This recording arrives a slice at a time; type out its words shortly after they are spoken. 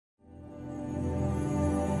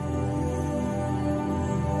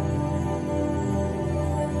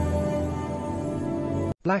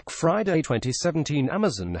Black Friday 2017.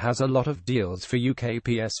 Amazon has a lot of deals for UK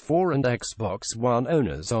PS4 and Xbox One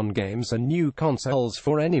owners on games and new consoles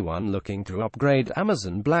for anyone looking to upgrade.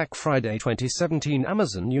 Amazon Black Friday 2017.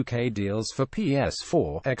 Amazon UK deals for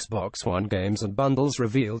PS4, Xbox One games and bundles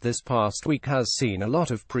revealed this past week has seen a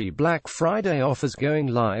lot of pre-Black Friday offers going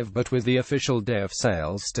live, but with the official day of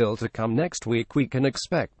sales still to come next week, we can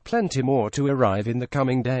expect plenty more to arrive in the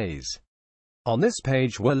coming days. On this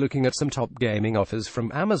page we're looking at some top gaming offers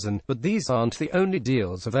from Amazon, but these aren't the only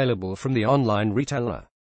deals available from the online retailer.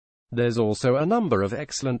 There's also a number of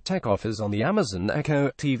excellent tech offers on the Amazon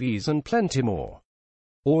Echo TVs and plenty more,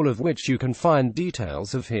 all of which you can find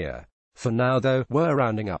details of here. For now though, we're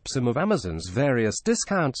rounding up some of Amazon's various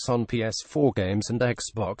discounts on PS4 games and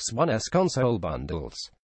Xbox One S console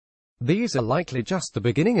bundles. These are likely just the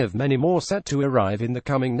beginning of many more set to arrive in the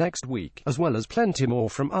coming next week, as well as plenty more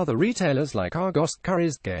from other retailers like Argos,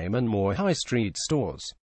 Currys, Game and more high street stores.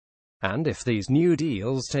 And if these new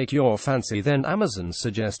deals take your fancy, then Amazon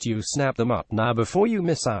suggests you snap them up now before you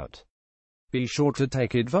miss out. Be sure to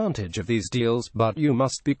take advantage of these deals, but you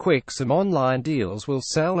must be quick. Some online deals will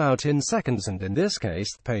sell out in seconds, and in this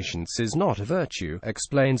case, patience is not a virtue,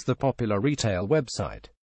 explains the popular retail website.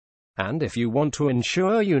 And if you want to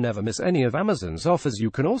ensure you never miss any of Amazon's offers, you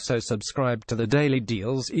can also subscribe to the Daily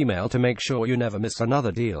Deals email to make sure you never miss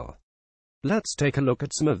another deal. Let's take a look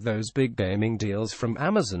at some of those big gaming deals from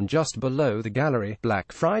Amazon just below the gallery.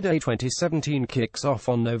 Black Friday 2017 kicks off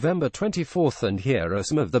on November 24th, and here are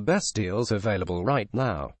some of the best deals available right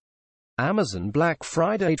now. Amazon Black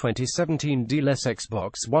Friday 2017 deal: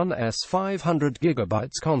 Xbox One S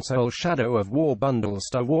 500GB console Shadow of War bundle,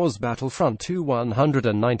 Star Wars Battlefront 2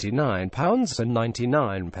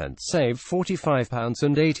 £199.99, save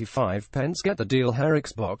 £45.85. Get the deal here.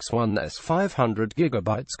 Xbox One S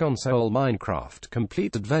 500GB console Minecraft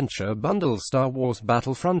Complete Adventure bundle, Star Wars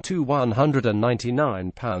Battlefront 2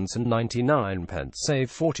 £199.99,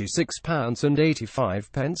 save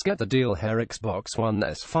 £46.85. Get the deal here. Xbox One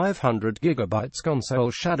S 500GB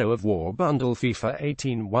console Shadow of War bundle, FIFA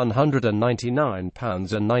 18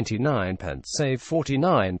 £199.99, save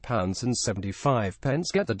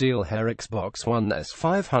 £49.75. Get the deal here. Xbox One S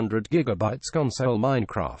 500GB console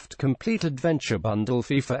Minecraft Complete Adventure bundle,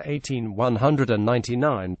 FIFA 18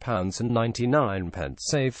 £199.99,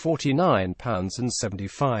 save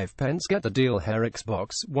 £49.75. Get the deal here.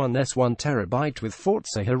 Xbox One S 1TB with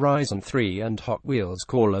Forza Horizon 3 and Hot Wheels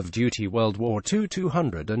Call of Duty World War II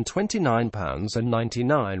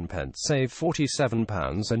 £229.99, save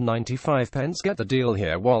 £47.95. Get the deal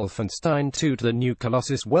here. Wolfenstein 2 The New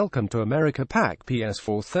Colossus Welcome to America pack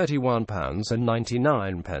ps4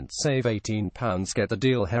 £31.99, save £18. Get the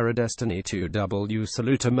deal here. Destiny 2 W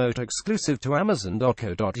Salute Emote exclusive to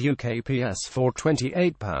Amazon.co.uk ps4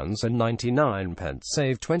 £28.99,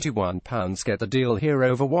 save £21. Get the deal here.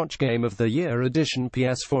 Overwatch Game of the Year Edition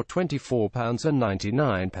ps4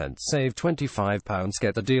 £24.99, save £25.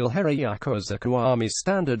 Get the deal here. Yakuza Kiwami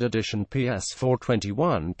Standard Edition ps4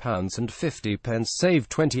 £21.50, save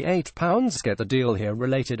 £28. Get the deal here.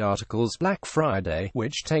 Related articles: Black Friday,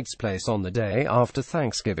 which takes place on the day after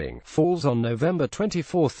Thanksgiving, falls on November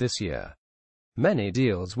 24th this year. Many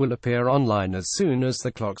deals will appear online as soon as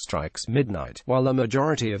the clock strikes midnight, while the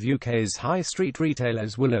majority of UK's high street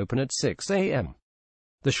retailers will open at 6 a.m.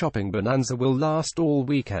 The shopping bonanza will last all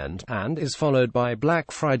weekend, and is followed by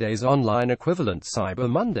Black Friday's online equivalent, Cyber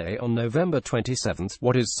Monday, on November 27th.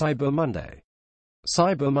 What is Cyber Monday?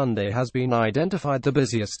 Cyber Monday has been identified the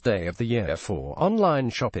busiest day of the year for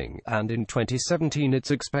online shopping, and in 2017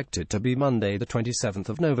 it's expected to be Monday the 27th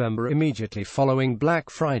of November, immediately following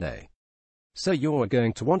Black Friday. So you're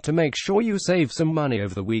going to want to make sure you save some money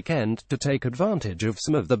over the weekend to take advantage of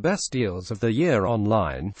some of the best deals of the year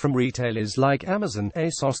online, from retailers like Amazon,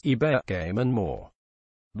 ASOS, eBay, Game and more.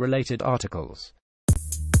 Related articles: